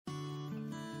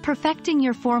Perfecting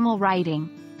your formal writing,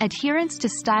 adherence to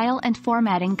style and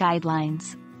formatting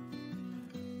guidelines.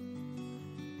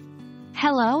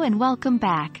 Hello and welcome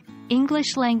back,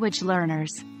 English language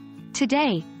learners.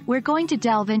 Today, we're going to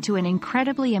delve into an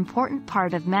incredibly important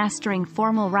part of mastering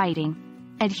formal writing,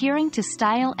 adhering to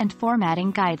style and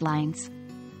formatting guidelines.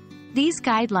 These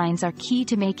guidelines are key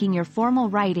to making your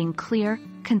formal writing clear,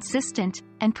 consistent,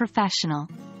 and professional.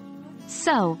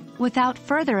 So, without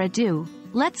further ado,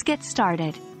 let's get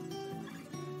started.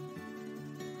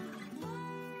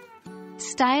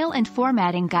 Style and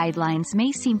formatting guidelines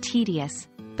may seem tedious,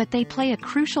 but they play a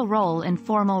crucial role in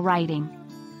formal writing.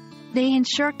 They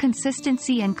ensure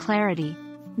consistency and clarity,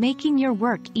 making your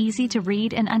work easy to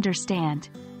read and understand.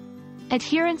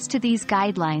 Adherence to these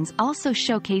guidelines also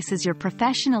showcases your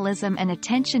professionalism and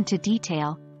attention to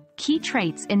detail, key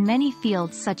traits in many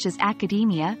fields such as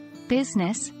academia,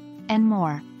 business, and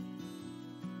more.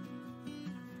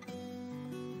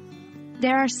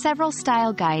 There are several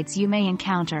style guides you may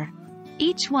encounter.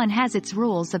 Each one has its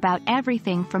rules about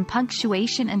everything from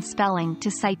punctuation and spelling to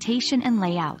citation and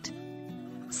layout.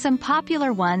 Some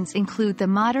popular ones include the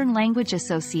Modern Language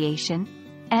Association,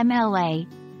 MLA,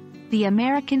 the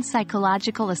American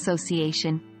Psychological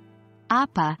Association,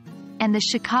 APA, and the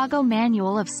Chicago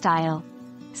Manual of Style,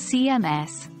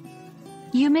 CMS.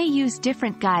 You may use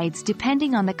different guides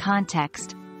depending on the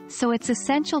context, so it's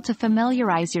essential to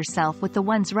familiarize yourself with the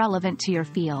ones relevant to your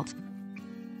field.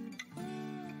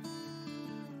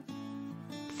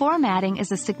 Formatting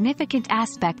is a significant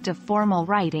aspect of formal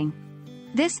writing.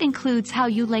 This includes how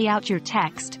you lay out your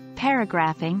text,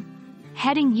 paragraphing,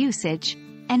 heading usage,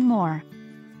 and more.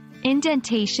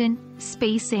 Indentation,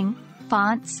 spacing,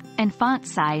 fonts, and font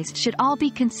size should all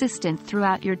be consistent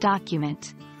throughout your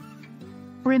document.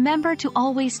 Remember to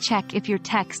always check if your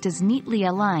text is neatly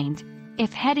aligned,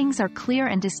 if headings are clear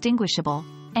and distinguishable,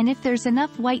 and if there's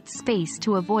enough white space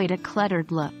to avoid a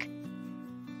cluttered look.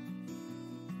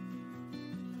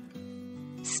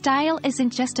 Style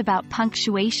isn't just about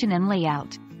punctuation and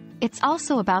layout. It's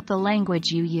also about the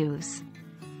language you use.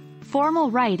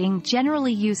 Formal writing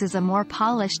generally uses a more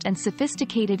polished and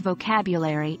sophisticated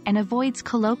vocabulary and avoids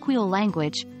colloquial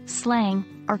language,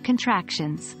 slang, or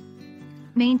contractions.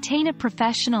 Maintain a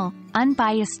professional,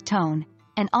 unbiased tone,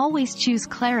 and always choose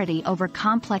clarity over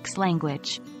complex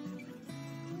language.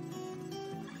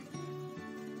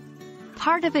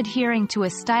 Part of adhering to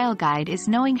a style guide is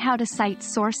knowing how to cite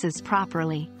sources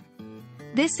properly.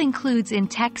 This includes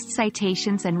in-text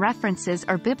citations and references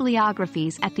or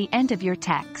bibliographies at the end of your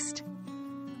text.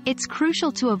 It's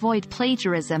crucial to avoid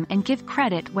plagiarism and give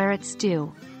credit where it's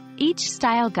due. Each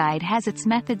style guide has its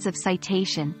methods of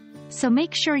citation, so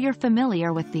make sure you're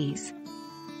familiar with these.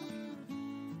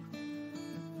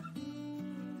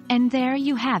 And there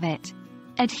you have it.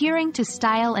 Adhering to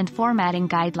style and formatting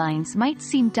guidelines might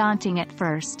seem daunting at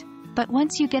first, but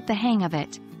once you get the hang of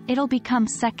it, it'll become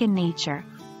second nature.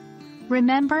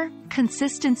 Remember,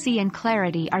 consistency and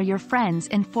clarity are your friends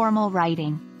in formal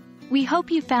writing. We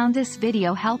hope you found this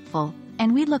video helpful,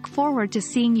 and we look forward to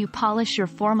seeing you polish your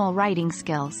formal writing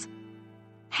skills.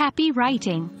 Happy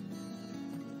writing!